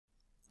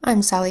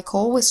I'm Sally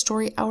Cole with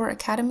Story Hour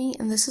Academy,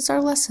 and this is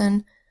our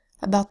lesson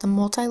about the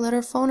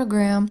multi-letter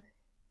phonogram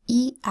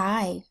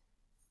EI.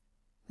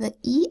 The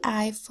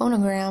EI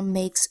phonogram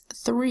makes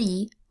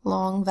 3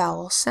 long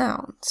vowel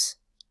sounds.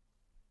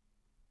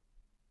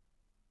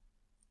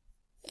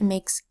 It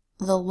makes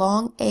the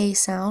long A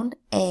sound,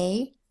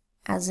 A,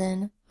 as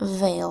in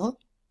veil,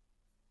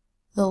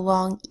 the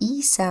long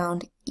E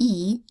sound,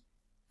 E,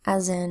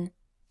 as in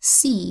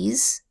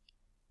seas,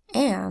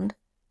 and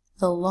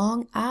the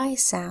long I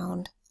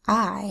sound,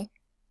 I,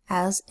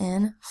 as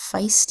in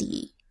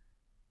feisty.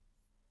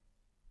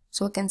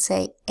 So it can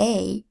say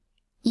A,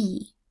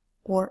 E,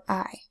 or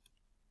I.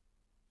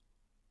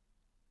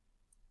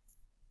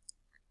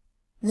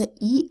 The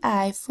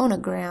EI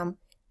phonogram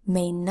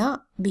may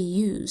not be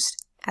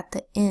used at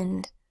the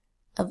end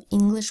of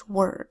English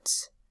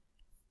words.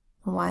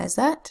 And why is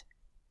that?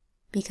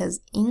 Because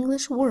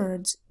English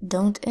words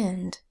don't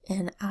end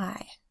in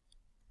I.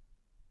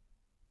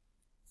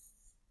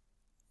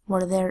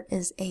 Where there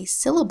is a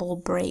syllable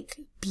break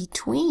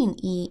between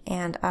E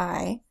and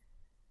I,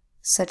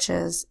 such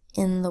as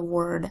in the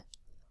word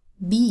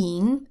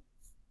being,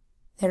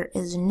 there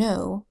is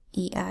no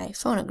EI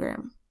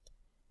phonogram,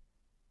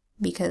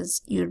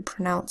 because you'd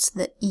pronounce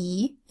the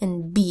E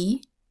and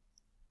B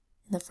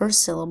in the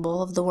first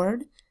syllable of the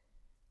word,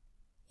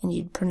 and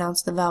you'd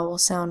pronounce the vowel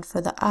sound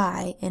for the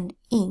I and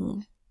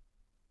ing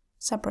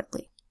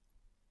separately.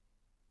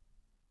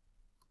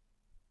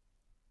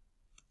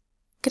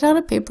 Get out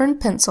a paper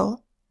and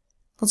pencil.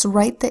 Let's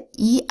write the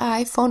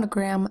EI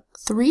phonogram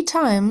 3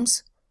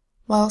 times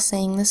while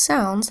saying the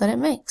sounds that it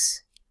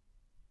makes.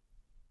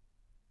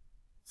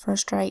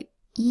 First write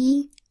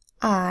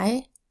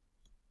EI,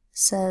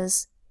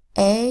 says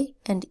A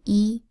and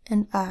E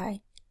and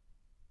I.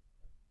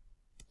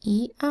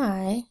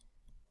 EI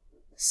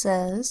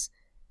says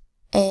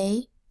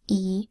A,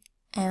 E,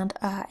 and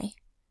I.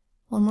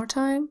 One more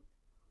time.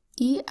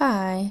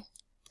 EI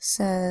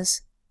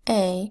says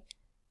A,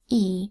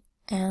 E,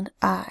 and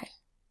I.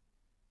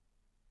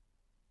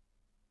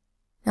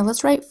 Now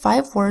let's write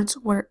 5 words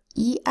where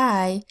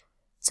EI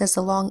says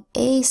the long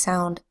A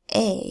sound,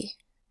 A,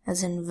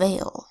 as in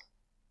veil.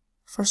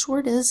 First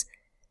word is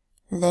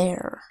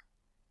there.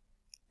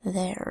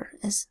 There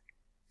is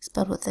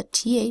spelled with a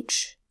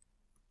TH,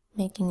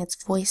 making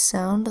its voice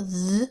sound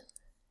th.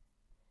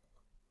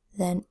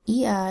 Then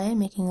EI,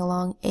 making a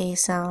long A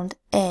sound,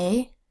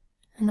 A,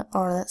 and an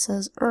R that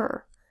says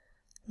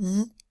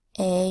th,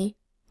 A,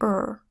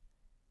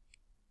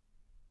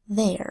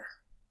 There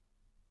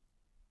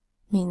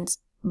means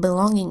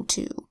belonging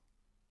to,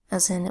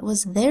 as in it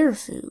was their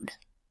food.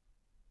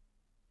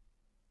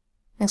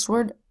 Next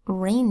word,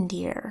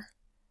 reindeer.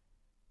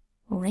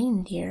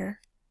 Reindeer,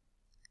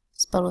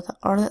 spelled with an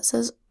R that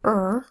says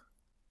the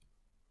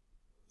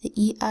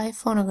EI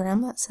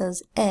phonogram that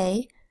says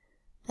A,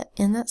 the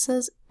N that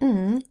says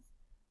N,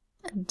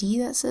 a D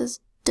that says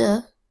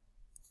D,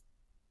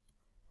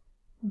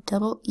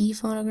 double E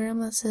phonogram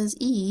that says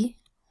E,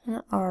 and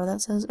an R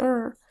that says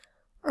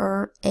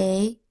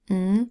A,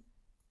 N,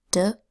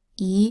 D,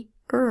 E,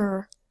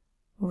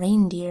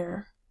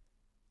 reindeer.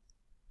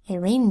 A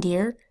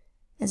reindeer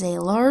is a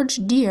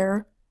large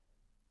deer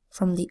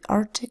from the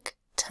Arctic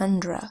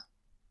tundra.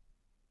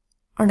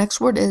 Our next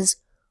word is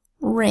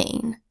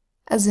reign,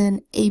 as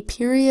in a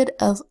period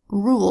of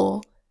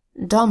rule,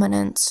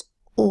 dominance,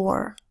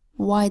 or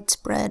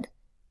widespread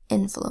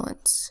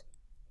influence.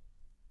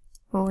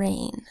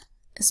 Reign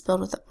is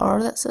spelled with an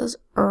R that says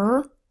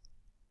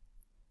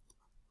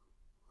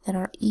then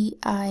our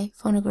EI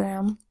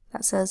phonogram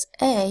that says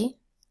A,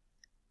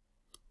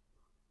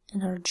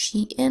 and our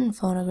GN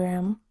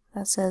phonogram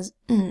that says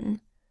N,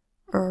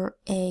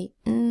 A,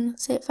 N,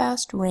 say it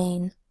fast,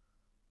 reign.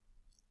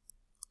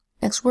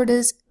 Next word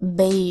is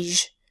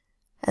beige,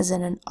 as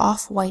in an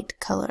off-white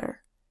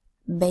color.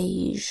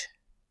 Beige.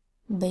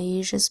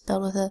 Beige is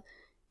spelled with a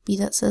B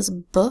that says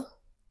B,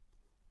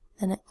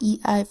 then an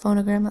EI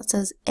phonogram that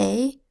says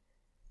A,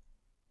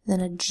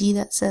 then a G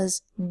that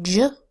says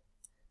J.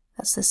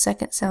 That's the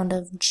second sound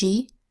of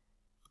G,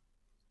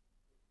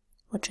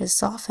 which is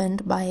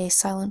softened by a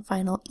silent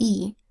final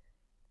E.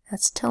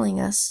 That's telling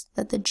us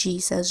that the G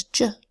says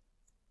J.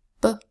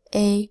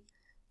 B-A-J.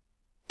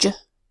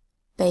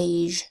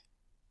 Beige.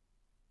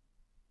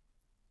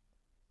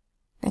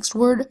 Next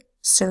word,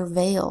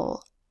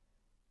 surveil.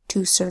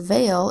 To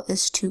surveil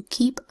is to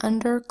keep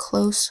under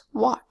close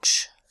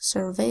watch.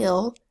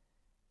 Surveil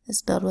is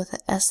spelled with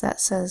an S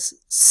that says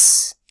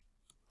S,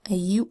 a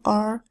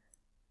U-R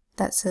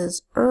that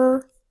says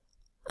a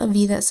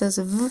V that says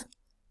V,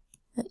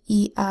 an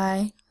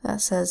EI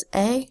that says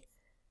A,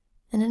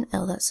 and an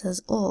L that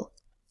says ul.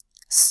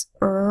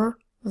 S-V-A-ul.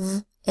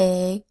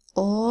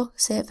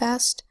 Say it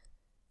fast.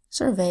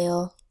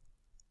 Surveil.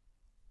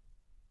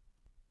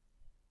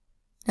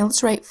 Now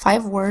let's write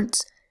 5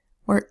 words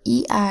where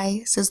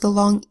EI says the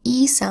long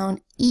E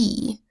sound,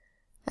 E,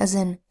 as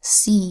in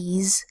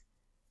seas.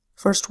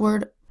 First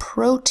word,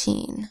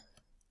 protein.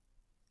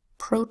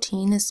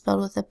 Protein is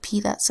spelled with a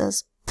P that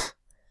says P,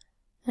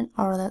 an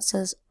R that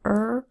says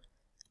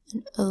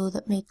an O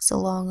that makes a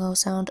long O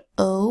sound,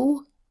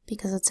 O,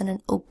 because it's in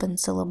an open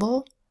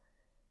syllable,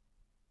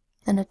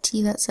 then a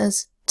T that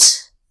says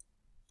T,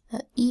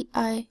 an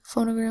EI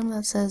phonogram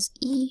that says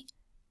E,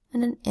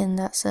 and an N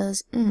that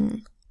says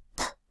N.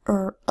 P,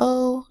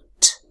 O,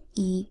 T,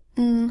 E,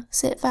 N.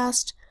 Say it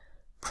fast.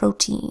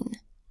 Protein.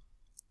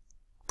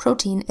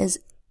 Protein is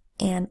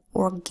an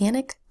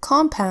organic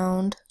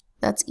compound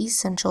that's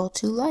essential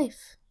to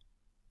life.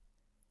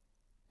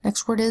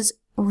 Next word is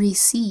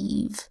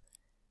receive.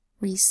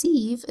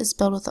 Receive is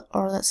spelled with an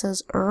R that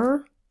says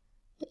an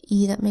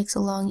E that makes a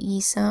long E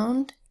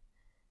sound,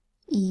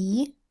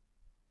 E,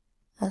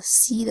 a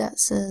C that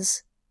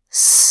says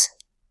S,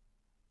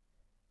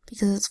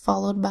 because it's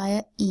followed by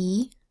a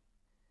E,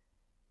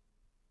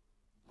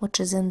 which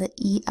is in the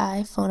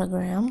EI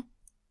phonogram,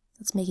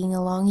 that's making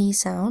a long E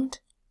sound,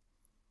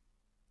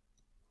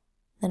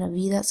 then a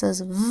V that says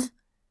V,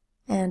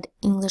 and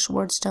English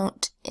words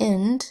don't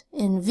end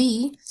in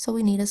V, so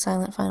we need a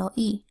silent final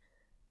E.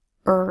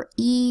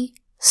 E,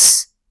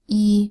 S,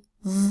 E,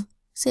 V.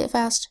 Say it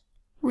fast.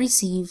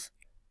 Receive.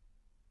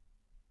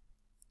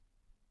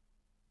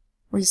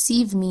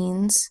 Receive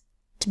means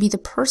to be the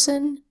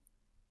person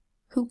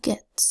who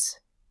gets.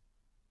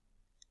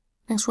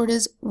 Next word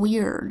is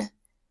weird.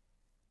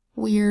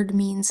 Weird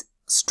means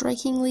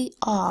strikingly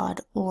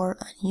odd or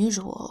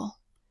unusual.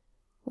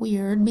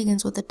 Weird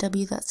begins with a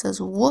W that says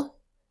W,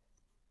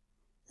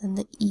 then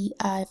the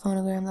EI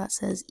phonogram that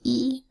says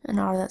E, an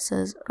R that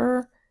says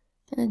and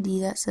a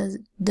D that says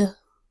D.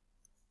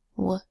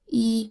 W,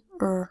 E,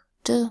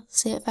 D.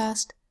 Say it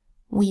fast.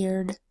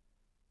 Weird.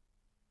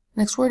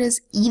 Next word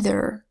is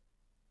either.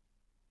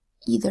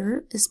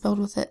 Either is spelled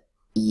with a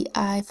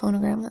EI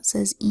phonogram that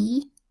says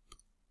E,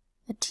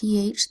 a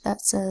TH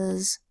that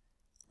says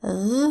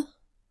and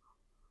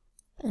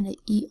an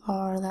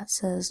ER that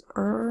says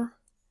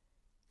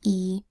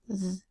E,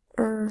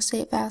 say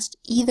it fast.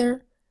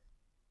 Either.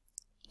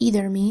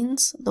 Either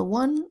means the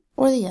one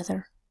or the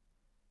other.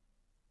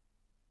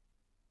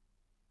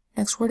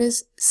 Next word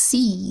is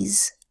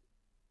seize.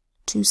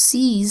 To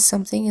seize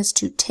something is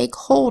to take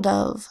hold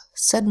of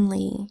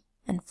suddenly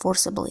and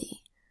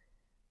forcibly.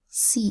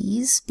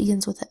 Seize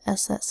begins with an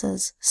S that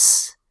says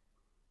S,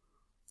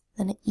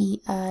 then an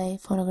EI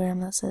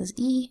phonogram that says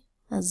E,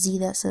 a Z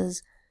that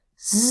says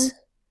Z,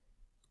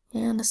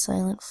 and a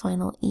silent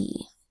final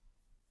E.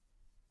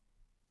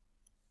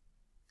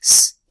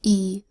 S,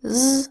 E,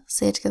 Z.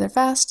 Say it together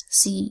fast.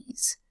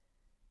 Seize.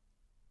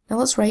 Now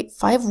let's write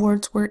 5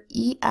 words where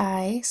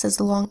EI says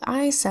the long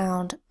I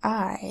sound,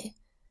 I,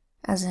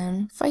 as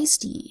in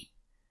feisty.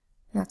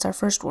 And that's our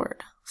first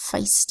word,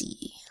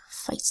 feisty.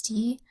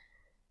 Feisty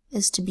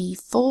is to be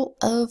full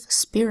of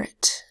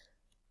spirit.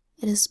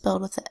 It is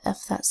spelled with an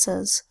F that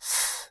says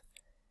F,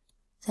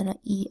 then an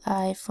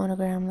EI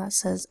phonogram that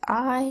says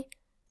I,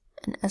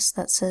 an S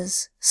that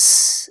says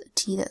S, a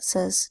T that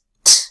says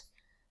T,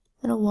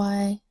 and a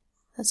Y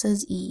that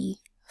says E,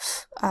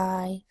 F,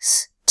 I,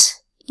 S, T,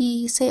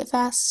 E. Say it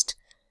fast.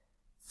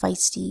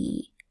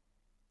 Feisty.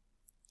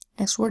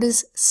 Next word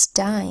is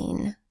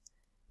stein.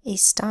 A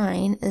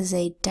stein is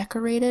a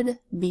decorated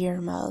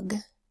beer mug.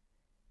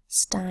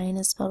 Stein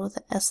is spelled with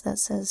an S that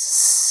says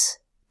S,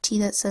 T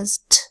that says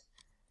T,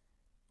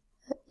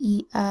 an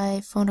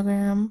EI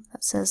phonogram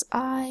that says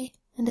I,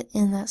 and an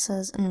N that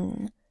says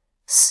N.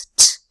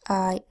 St,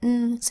 I,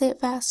 N. Say it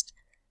fast.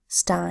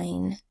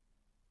 Stein.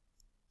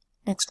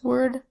 Next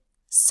word,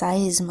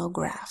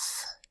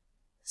 seismograph.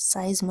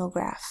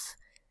 Seismograph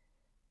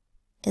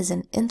is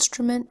an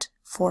instrument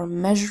for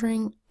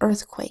measuring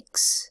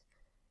earthquakes.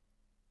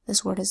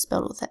 This word is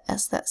spelled with an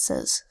S that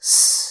says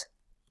S,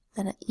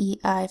 then an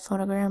EI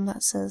phonogram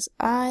that says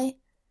I,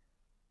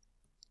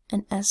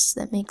 an S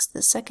that makes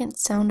the second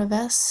sound of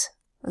S,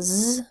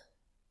 Z,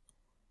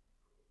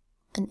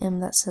 an M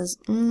that says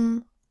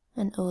an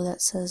O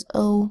that says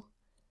O,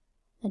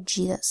 a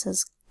G that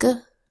says G,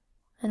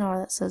 an R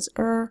that says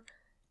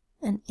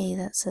an A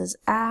that says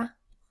A,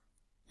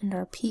 and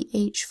our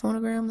PH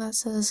phonogram that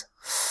says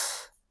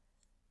F,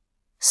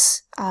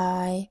 S,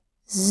 I,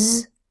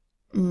 Z,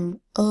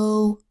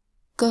 O,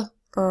 G,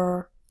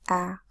 A,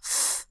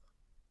 F.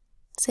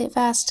 Say it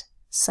fast.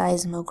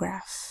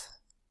 Seismograph.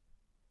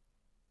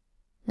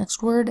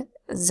 Next word,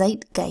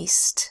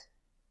 zeitgeist.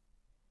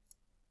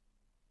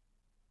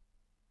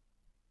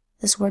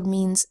 This word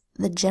means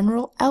the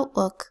general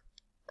outlook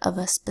of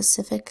a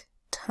specific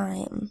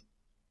time.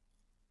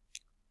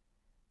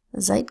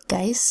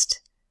 Zeitgeist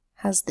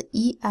has the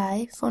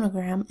EI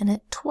phonogram in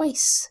it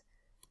twice.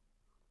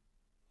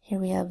 Here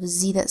we have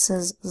Z that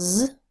says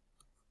Z,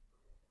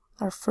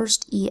 our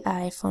first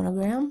EI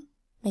phonogram,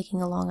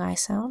 making a long I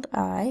sound,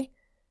 I,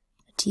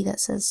 a T that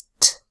says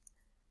T,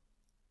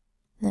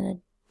 then a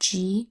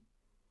G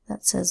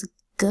that says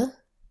G,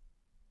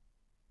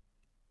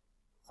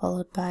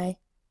 followed by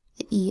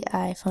the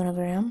EI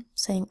phonogram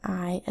saying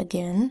I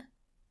again,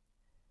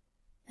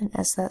 an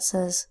S that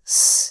says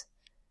S,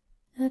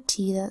 and a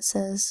T that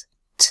says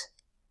T.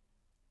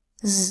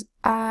 Z,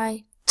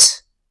 I, T,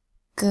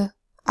 G,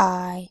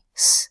 I,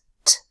 S,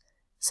 T.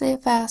 Say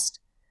it fast.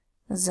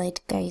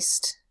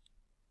 Zeitgeist.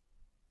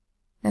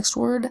 Next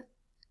word,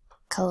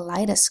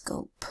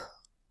 kaleidoscope.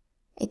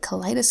 A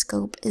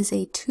kaleidoscope is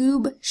a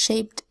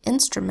tube-shaped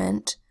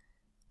instrument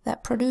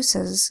that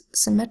produces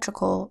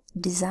symmetrical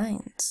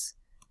designs.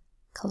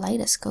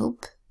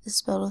 Kaleidoscope is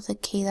spelled with a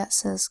K that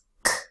says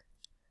K,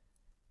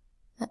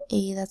 an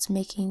A that's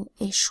making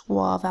a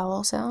schwa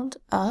vowel sound,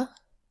 an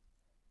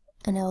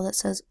L that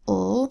says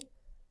ul,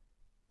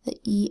 the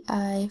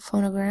EI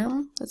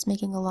phonogram that's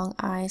making a long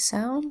I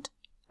sound,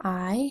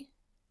 I,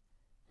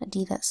 a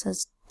D that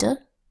says D,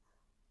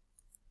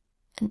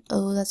 an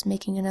O that's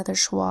making another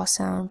schwa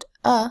sound,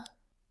 an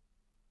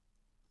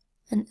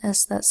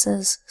S that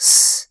says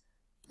S,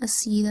 a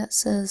C that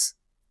says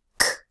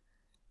K,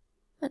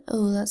 an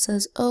O that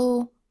says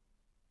O,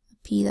 a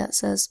P that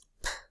says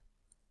P,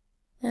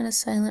 and a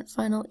silent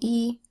final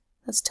E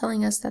that's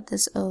telling us that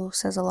this O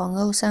says a long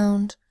O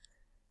sound.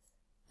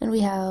 And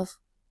we have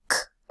K,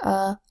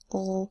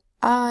 L,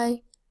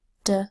 I,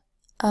 D,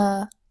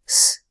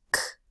 S, K,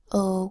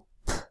 O,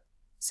 P.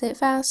 Say it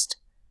fast.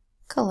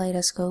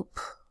 Kaleidoscope.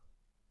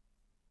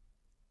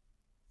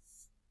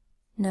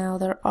 Now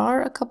there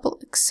are a couple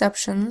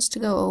exceptions to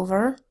go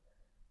over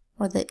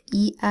where the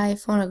EI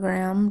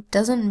phonogram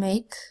doesn't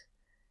make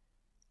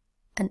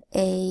an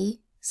A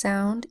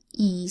sound,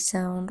 E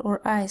sound,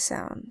 or I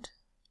sound.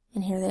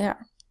 And here they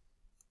are.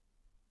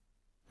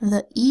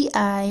 The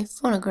EI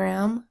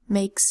phonogram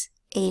makes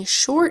a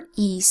short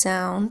E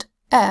sound,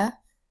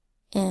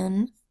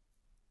 in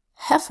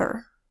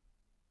heifer.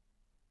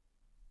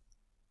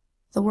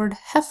 The word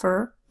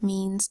heifer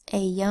means a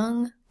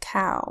young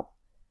cow.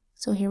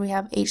 So here we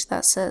have H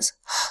that says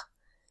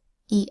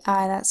H,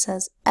 EI that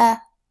says F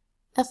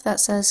that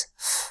says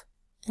F,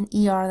 and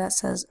ER that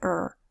says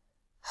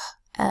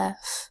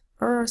F,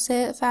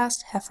 say it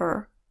fast,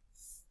 heifer.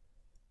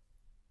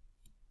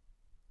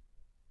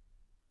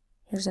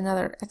 Here's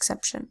another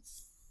exception.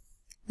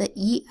 The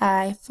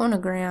EI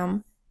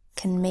phonogram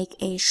can make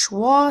a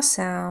schwa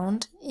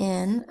sound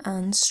in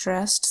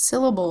unstressed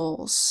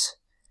syllables.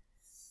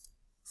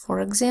 For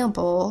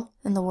example,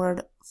 in the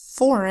word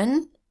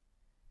foreign,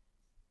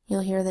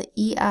 you'll hear the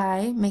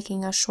EI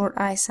making a short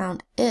I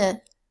sound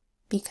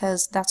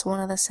because that's one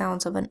of the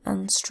sounds of an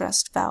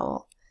unstressed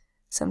vowel.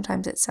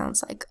 Sometimes it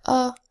sounds like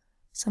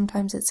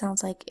sometimes it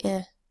sounds like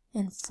I.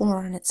 In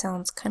foreign it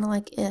sounds kind of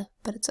like I,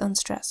 but it's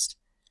unstressed.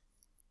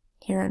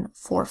 Here in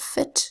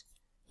forfeit,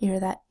 you hear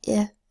that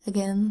I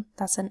again,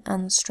 that's an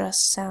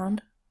unstressed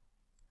sound.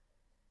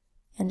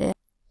 And in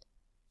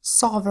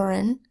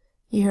sovereign,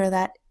 you hear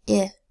that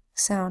I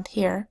sound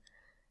here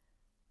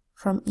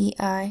from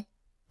EI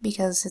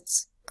because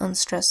it's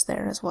unstressed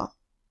there as well.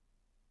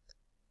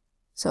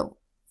 So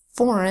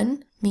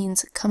foreign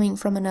means coming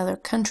from another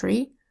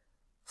country,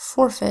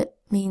 forfeit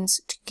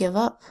means to give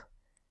up,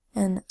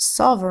 and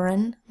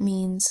sovereign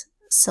means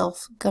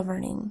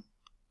self-governing.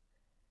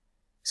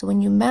 So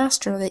when you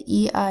master the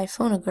EI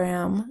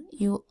phonogram,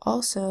 you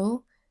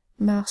also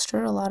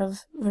master a lot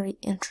of very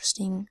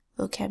interesting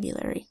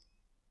vocabulary.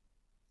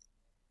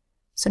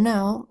 So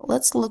now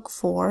let's look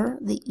for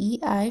the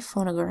EI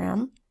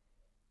phonogram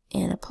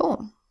in a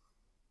poem.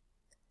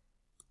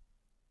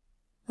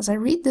 As I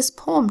read this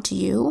poem to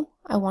you,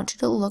 I want you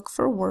to look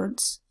for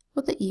words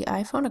with the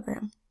EI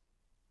phonogram.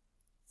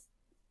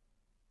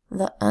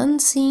 The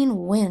Unseen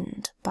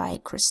Wind by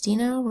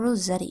Christina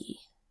Rossetti.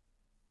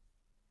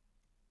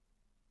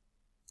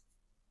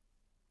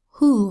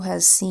 Who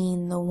has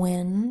seen the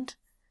wind?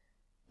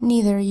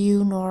 Neither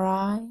you nor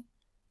I.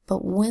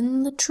 But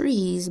when the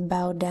trees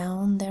bow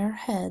down their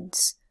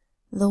heads,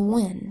 the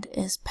wind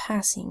is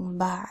passing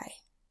by.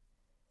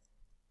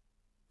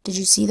 Did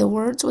you see the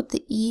words with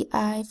the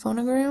EI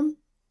phonogram?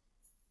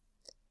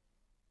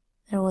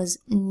 There was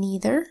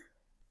neither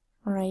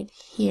right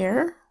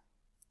here,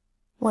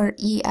 where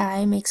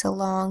EI makes a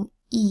long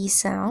E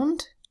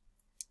sound,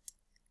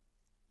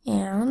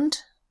 and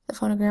the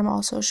phonogram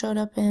also showed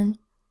up in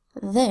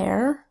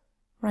there,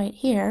 right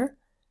here,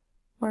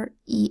 where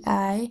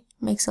EI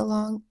makes a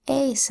long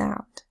A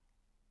sound.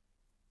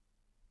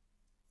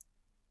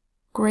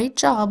 Great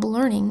job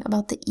learning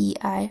about the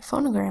EI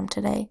phonogram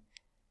today.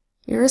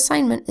 Your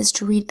assignment is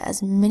to read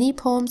as many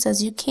poems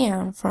as you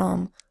can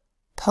from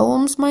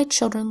Poems My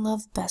Children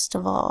Love Best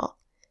of All.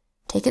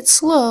 Take it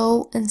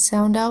slow and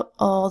sound out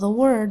all the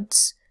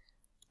words.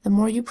 The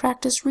more you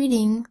practice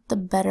reading, the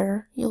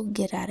better you'll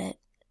get at it.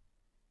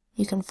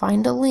 You can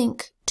find a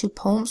link to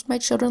Poems My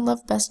Children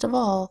Love Best of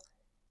All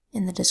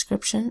in the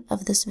description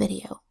of this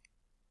video.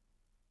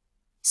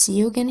 See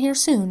you again here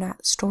soon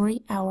at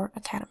Story Hour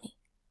Academy.